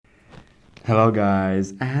Hello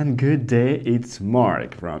guys and good day, it's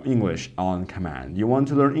Mark from English on Command. You want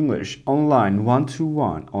to learn English online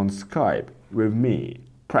one-to-one on Skype with me?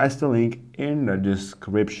 Press the link in the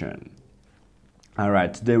description.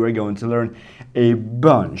 Alright, today we're going to learn a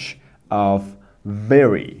bunch of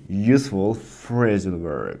very useful phrasal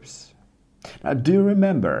verbs. Now do you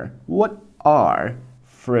remember what are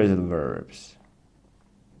phrasal verbs?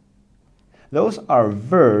 Those are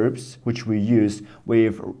verbs which we use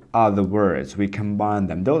with other words. We combine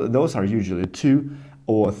them. Those are usually 2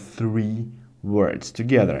 or 3 words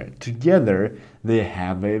together. Together, they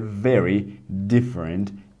have a very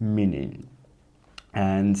different meaning.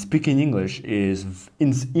 And speaking English in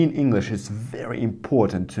English, it's very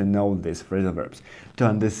important to know these phrasal verbs, to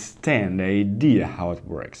understand the idea how it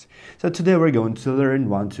works. So today we're going to learn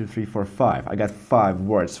 1, 2, 3, 4, 5. I got 5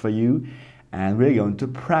 words for you, and we're going to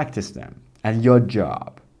practice them. And your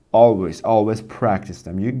job, always practice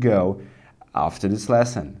them. You go after this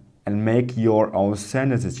lesson and make your own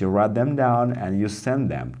sentences. You write them down and you send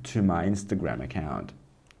them to my Instagram account.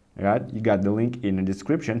 Right? You got the link in the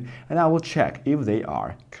description and I will check if they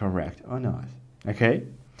are correct or not. Okay?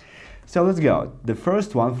 So let's go. The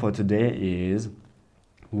first one for today is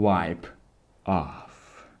wipe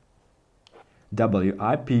off.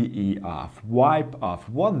 W-I-P-E off. Wipe off.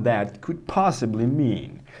 What that could possibly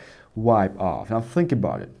mean. Wipe off. Now think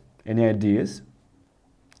about it. Any ideas?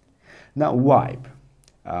 Now wipe.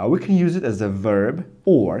 We can use it as a verb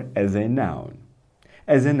or as a noun.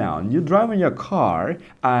 As a noun, you drive in your car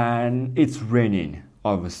and it's raining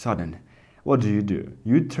all of a sudden. What do?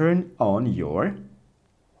 You turn on your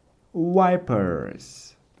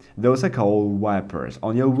wipers. Those are called wipers.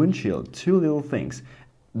 On your windshield, 2 little things.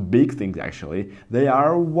 Big things actually. They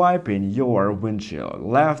are wiping your windshield.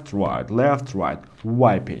 Left, right,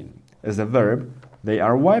 wiping. As a verb, they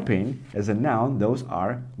are wiping. As a noun, those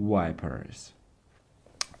are wipers.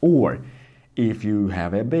 Or if you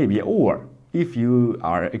have a baby, or if you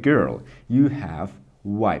are a girl, you have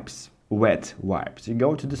wipes, wet wipes. You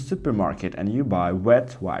go to the supermarket and you buy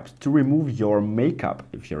wet wipes to remove your makeup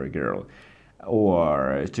if you're a girl,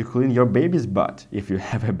 or to clean your baby's butt if you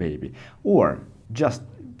have a baby, or just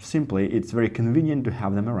simply it's very convenient to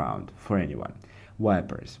have them around for anyone.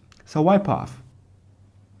 Wipers. So wipe off.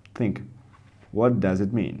 Think, what does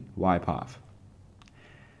it mean? Wipe off.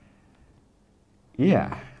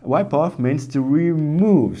 Yeah, wipe off means to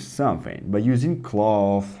remove something by using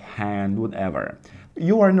cloth, hand, whatever.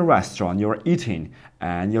 You are in a restaurant, you're eating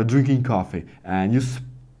and you're drinking coffee and you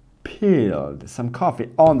spilled some coffee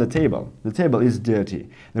on the table. The table is dirty.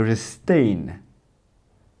 There is a stain.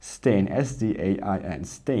 Stain, S-T-A-I-N,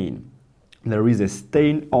 stain. There is a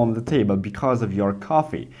stain on the table because of your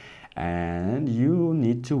coffee. And you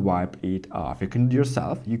need to wipe it off. You can do it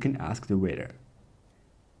yourself. You can ask the waiter.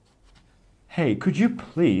 Hey, could you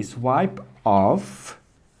please wipe off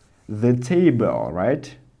the table,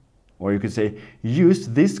 right? Or you could say, use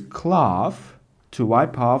this cloth to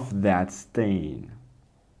wipe off that stain.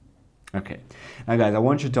 Okay. Now guys, I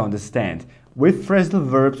want you to understand, with phrasal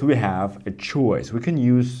verbs we have a choice. We can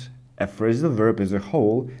use a phrasal verb as a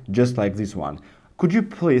whole, just like this one. Could you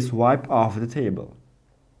please wipe off the table?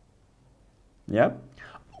 Yeah?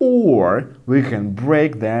 Or we can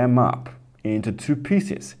break them up into 2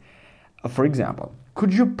 pieces. For example,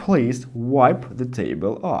 could you please wipe the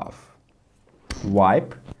table off?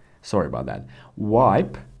 Wipe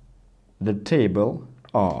the table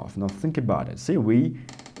off. Now think about it. See, we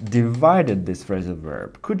divided this phrasal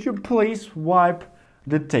verb. Could you please wipe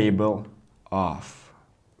the table off?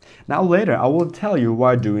 Now later I will tell you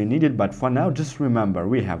why do we need it, but for now just remember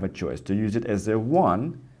we have a choice to use it as a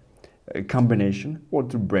combination or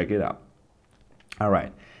to break it up.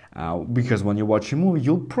 Alright, because when you watch a movie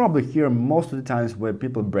you'll probably hear most of the times where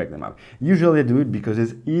people break them up. Usually they do it because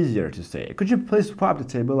it's easier to say, could you please wipe the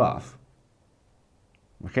table off?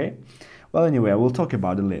 Okay, well anyway, we'll talk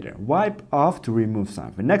about it later. Wipe off to remove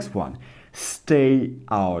something. Next one, stay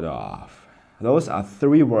out of. Those are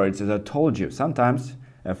 3 words, as I told you. Sometimes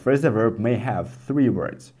a phrasal verb may have 3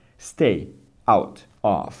 words. Stay out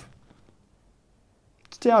of.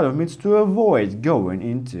 Stay out of means to avoid going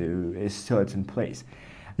into a certain place.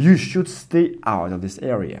 You should stay out of this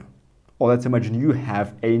area. Or let's imagine you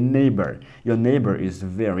have a neighbor. Your neighbor is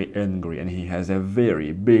very angry and he has a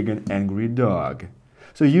very big and angry dog.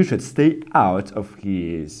 So you should stay out of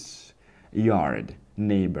his yard,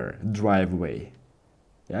 neighbor, driveway.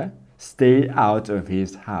 Yeah? Stay out of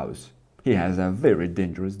his house. He has a very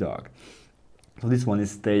dangerous dog. So this one is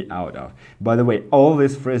stay out of. By the way, all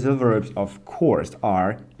these phrasal verbs, of course,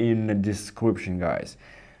 are in the description, guys.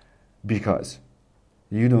 Because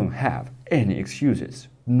you don't have any excuses.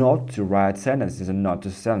 not to write sentences and not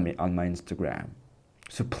to send me on my Instagram.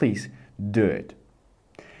 So please do it.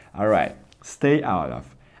 All right, stay out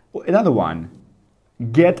of. Another one,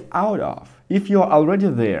 get out of. If you are already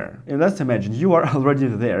there, and let's imagine you are already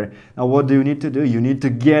there, now what do you need to do? You need to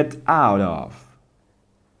get out of.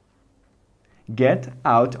 Get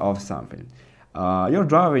out of something. You're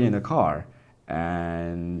driving in a car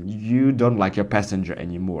and you don't like your passenger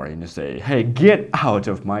anymore and you say, hey, get out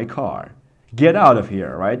of my car. Get out of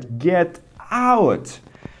here, right? Get out.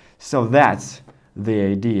 So that's the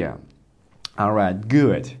idea. All right,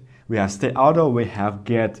 good. We have stay out of, we have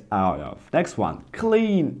get out of. Next one,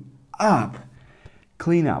 clean up.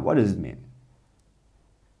 Clean up, what does it mean?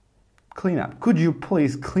 Clean up. Could you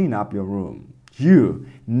please clean up your room? You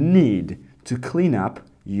need to clean up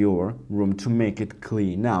your room to make it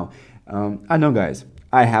clean. Now, I know, guys,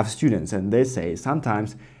 I have students and they say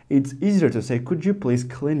sometimes it's easier to say, could you please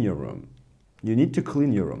clean your room? You need to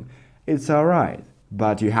clean your room. It's all right,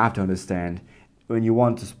 but you have to understand when you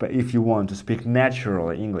want to if you want to speak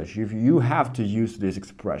naturally English, you have to use these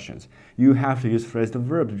expressions. You have to use phrasal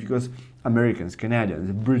verbs because Americans,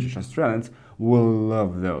 Canadians, British, Australians will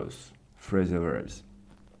love those phrasal verbs.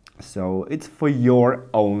 So it's for your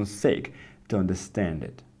own sake to understand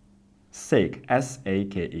it. Sake,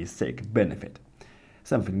 S-A-K-E, sake, benefit,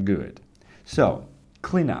 something good. So,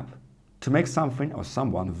 clean up. To make something or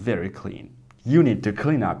someone very clean, you need to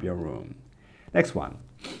clean up your room. Next one.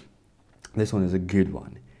 This one is a good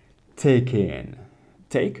one. Take in.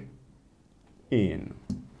 Take in.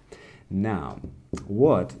 Now,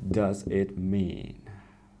 what does it mean?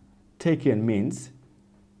 Take in means,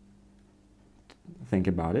 think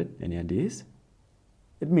about it, any ideas?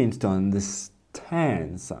 It means to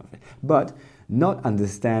understand something, but not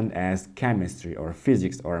understand as chemistry or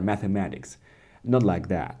physics or mathematics. Not like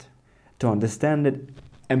that. To understand it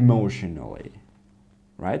emotionally,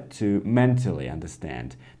 right? To mentally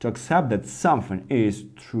understand, to accept that something is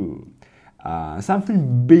true.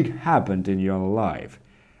 Something big happened in your life.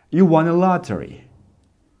 You won a lottery.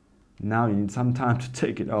 Now you need some time to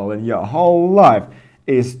take it all and your whole life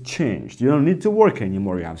is changed. You don't need to work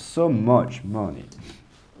anymore. You have so much money.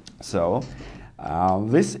 So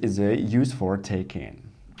this is a use for take in.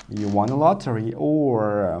 You won a lottery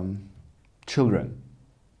or children.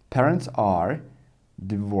 Parents are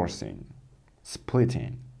divorcing,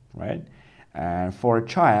 splitting, right? And for a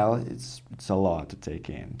child, it's a lot to take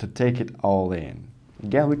in, to take it all in.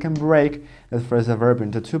 Again, we can break that phrasal verb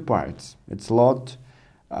into two parts. It's a lot,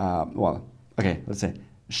 let's say,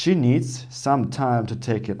 she needs some time to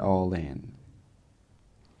take it all in.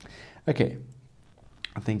 Okay,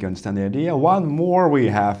 I think you understand the idea. One more we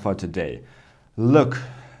have for today. Look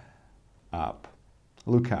up.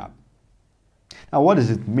 Look up. Now, what does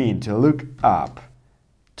it mean to look up?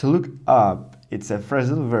 To look up, it's a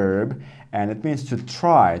phrasal verb, and it means to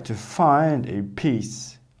try to find a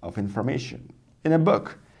piece of information in a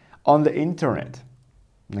book, on the internet.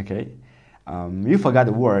 Okay? You forgot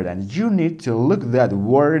a word, and you need to look that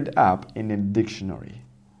word up in a dictionary.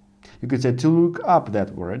 You could say to look up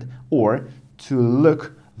that word, or to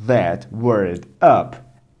look that word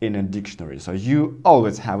up in a dictionary. So you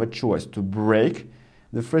always have a choice to break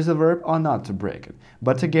the phrasal verb or not to break it.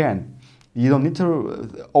 But again, you don't need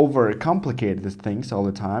to overcomplicate these things all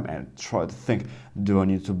the time and try to think, do I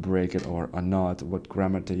need to break it or not? What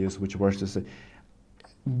grammar to use, which words to say.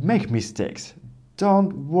 Make mistakes.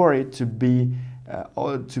 Don't worry to be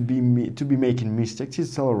making mistakes.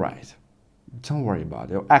 It's all right. Don't worry about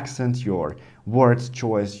it. Your accent, your words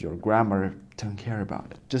choice, your grammar, don't care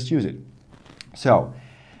about it. Just use it. So,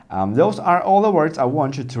 those are all the words I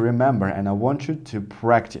want you to remember and I want you to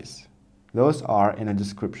practice. Those are in a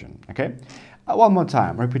description, okay? One more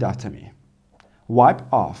time, repeat after me. Wipe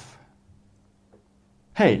off.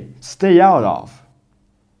 Hey, stay out of.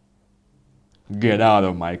 Get out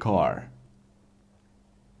of my car.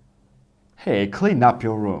 Hey, clean up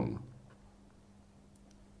your room.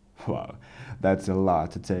 Wow, that's a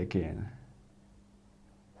lot to take in.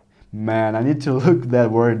 Man, I need to look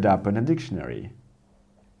that word up in a dictionary.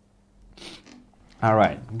 All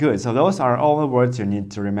right, good. So those are all the words you need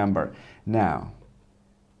to remember. Now,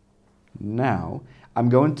 I'm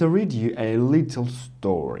going to read you a little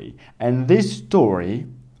story. And this story,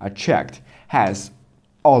 I checked, has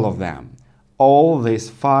all of them. All these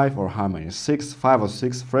 5 or 6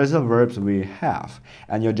 phrasal verbs we have.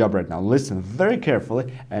 And your job right now, listen very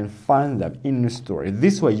carefully and find them in the story.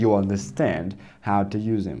 This way you understand how to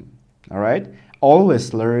use them. All right?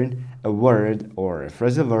 Always learn a word or a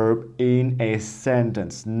phrasal verb in a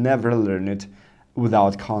sentence. Never learn it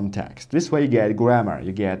without context. This way you get grammar.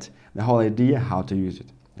 You get the whole idea how to use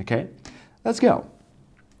it. Okay? Let's go.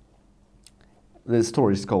 The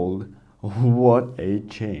story is called What a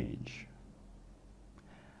Change.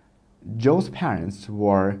 Joe's parents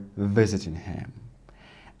were visiting him,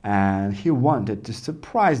 and he wanted to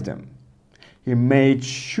surprise them. He made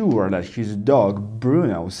sure that his dog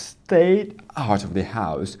Bruno stayed out of the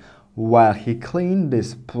house while he cleaned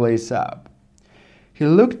this place up. He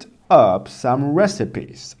looked up some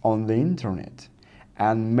recipes on the internet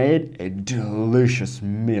and made a delicious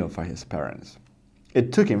meal for his parents.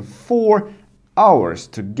 It took him 4 hours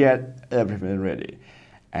to get everything ready,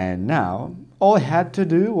 and now all he had to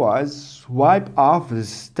do was wipe off the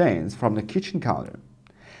stains from the kitchen counter,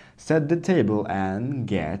 set the table, and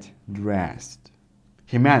get dressed.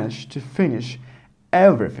 He managed to finish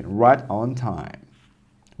everything right on time.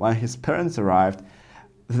 When his parents arrived,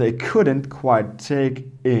 they couldn't quite take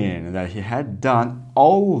in that he had done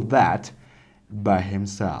all that by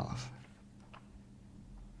himself.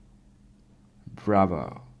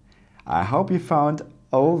 Bravo! I hope you found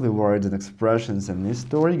all the words and expressions in this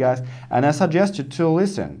story, guys, and I suggest you to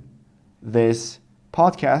listen this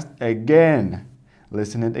podcast again.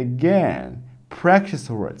 Listen it again. Practice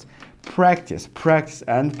the words. Practice, practice,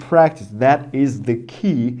 and practice. That is the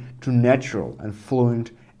key to natural and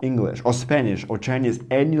fluent English or Spanish or Chinese,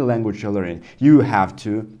 any language you're learning. You have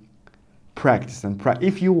to practice and practice.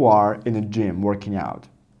 If you are in a gym working out,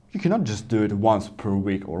 you cannot just do it once per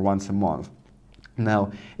week or once a month.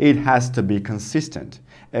 No, it has to be consistent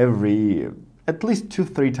at least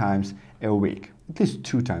 2-3 times a week, at least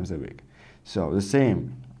 2 times a week. So the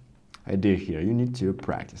same idea here, you need to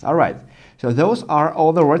practice. All right, so those are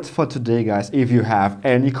all the words for today, guys. If you have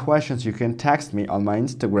any questions, you can text me on my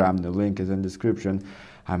Instagram. The link is in the description.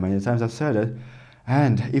 How many times I've said it.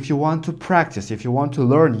 And if you want to practice, if you want to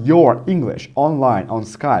learn your English online on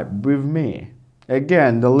Skype with me,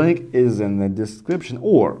 again, the link is in the description.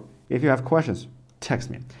 Or if you have questions,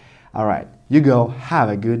 text me. All right, you go. Have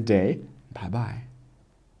a good day. Bye-bye.